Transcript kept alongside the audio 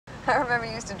I remember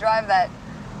you used to drive that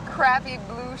crappy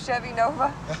blue Chevy Nova.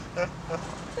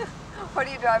 What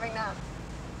are you driving now?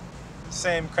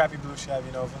 Same crappy blue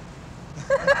Chevy Nova.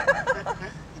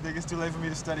 You think it's too late for me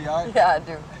to study art? Yeah, I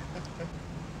do.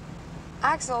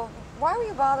 Axel, why were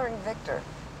you bothering Victor?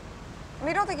 I mean,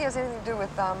 you don't think he has anything to do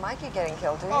with Mikey getting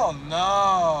killed, do you? Oh,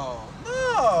 no. No,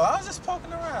 I was just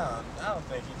poking around. I don't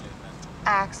think he did that.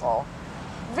 Axel,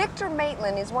 Victor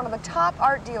Maitland is one of the top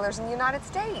art dealers in the United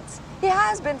States. He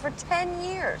has been for 10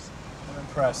 years. I'm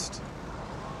impressed.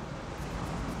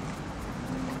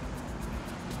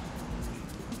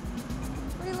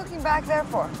 What are you looking back there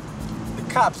for? The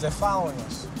cops, they're following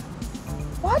us.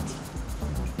 What?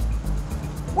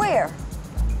 Where?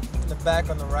 In the back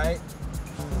on the right,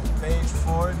 beige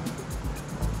Ford.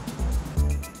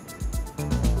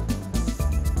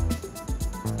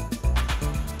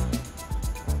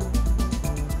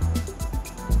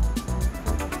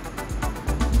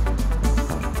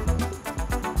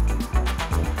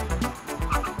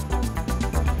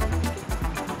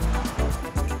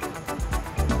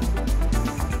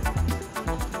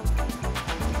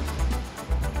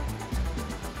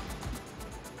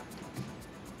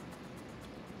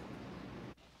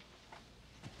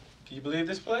 Can you believe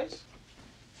this place?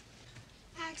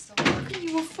 Axel, how can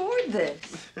you afford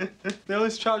this? They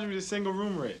always charge me the single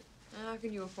room rate. How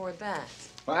can you afford that?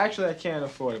 Well, actually, I can't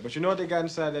afford it. But you know what they got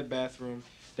inside that bathroom?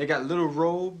 They got little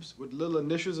robes with little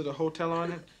initials of the hotel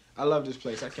on it. I love this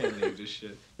place. I can't leave this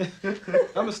shit. I'm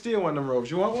gonna steal one of them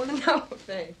robes. You want one? No,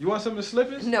 thanks. You want some of the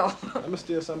slippers? No. I'm gonna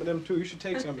steal some of them, too. You should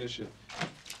take some of this shit.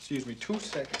 Excuse me, 2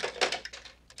 seconds.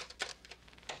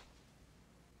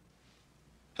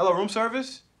 Hello, room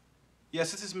service?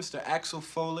 Yes, this is Mr. Axel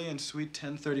Foley in Suite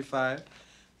 1035.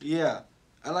 Yeah,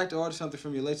 I'd like to order something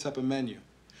from your late supper menu.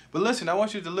 But listen, I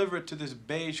want you to deliver it to this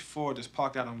beige Ford that's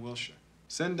parked out on Wilshire.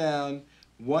 Send down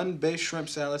 1 beige shrimp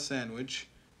salad sandwich,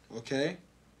 okay?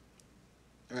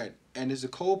 All right, and is the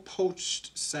cold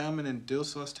poached salmon and dill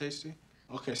sauce tasty?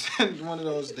 Okay, send one of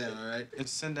those down, all right? And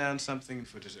send down something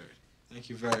for dessert. Thank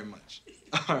you very much.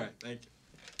 All right, thank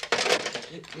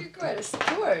you. You're quite a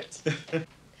sport.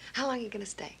 How long are you gonna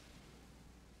stay?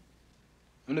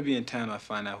 I'm gonna be in town when I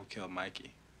find out who killed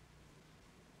Mikey.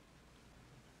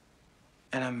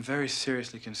 And I'm very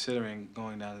seriously considering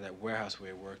going down to that warehouse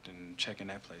where he worked and checking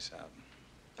that place out.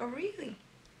 Oh, really?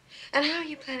 And how are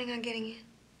you planning on getting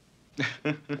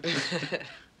in?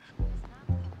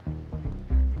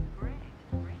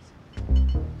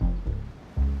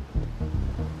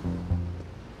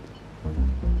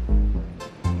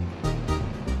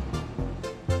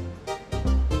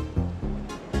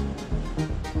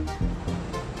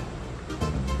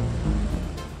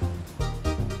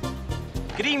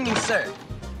 Good evening, sir.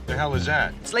 The hell is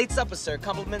that? It's late supper, sir.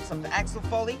 Compliments of the Axel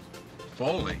Foley.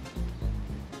 Foley?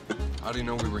 How do you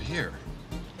know we were here?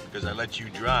 Because I let you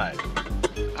drive.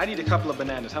 I need a couple of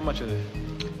bananas. How much are they?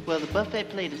 Well, the buffet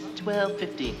plate is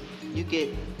 $12.50. You get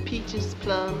peaches,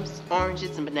 plums,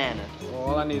 oranges, and bananas. Well,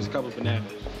 all I need is a couple of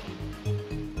bananas.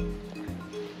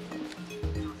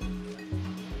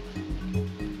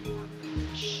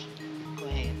 Shh. Go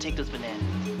ahead, take those bananas.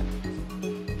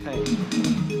 Thanks.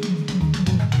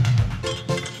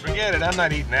 Forget it, I'm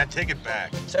not eating that. Take it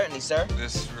back. Certainly, sir.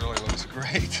 This really looks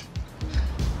great.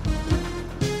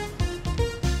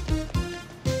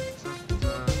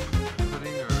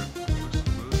 Pudding or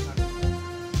smooth?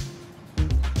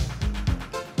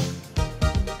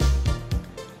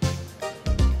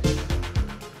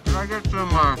 Can I get some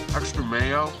extra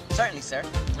mayo? Certainly, sir.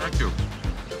 Thank you.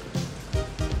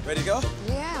 Ready to go?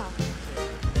 Yeah.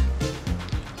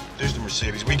 There's the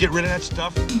Mercedes. We get rid of that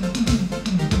stuff?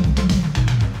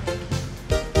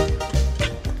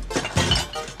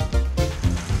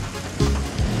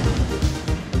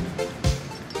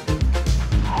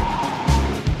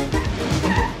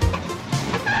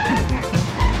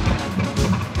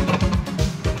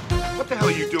 What the hell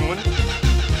are you doing?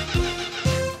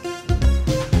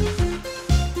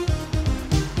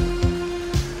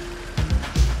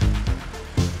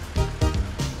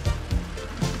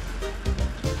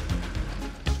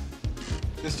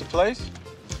 This the place?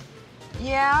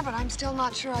 Yeah, but I'm still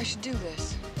not sure I should do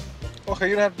this. Okay,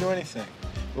 you don't have to do anything.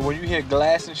 But when you hear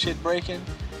glass and shit breaking,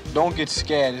 don't get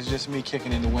scared. It's just me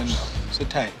kicking in the window. Sit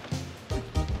tight.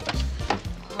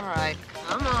 All right,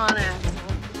 come on, Axel.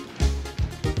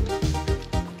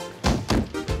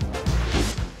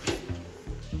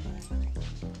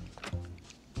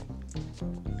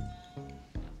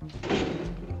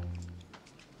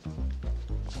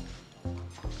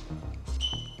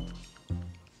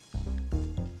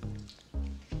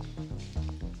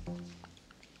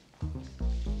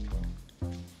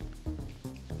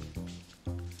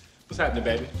 happening,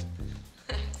 baby?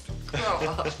 Grow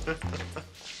up.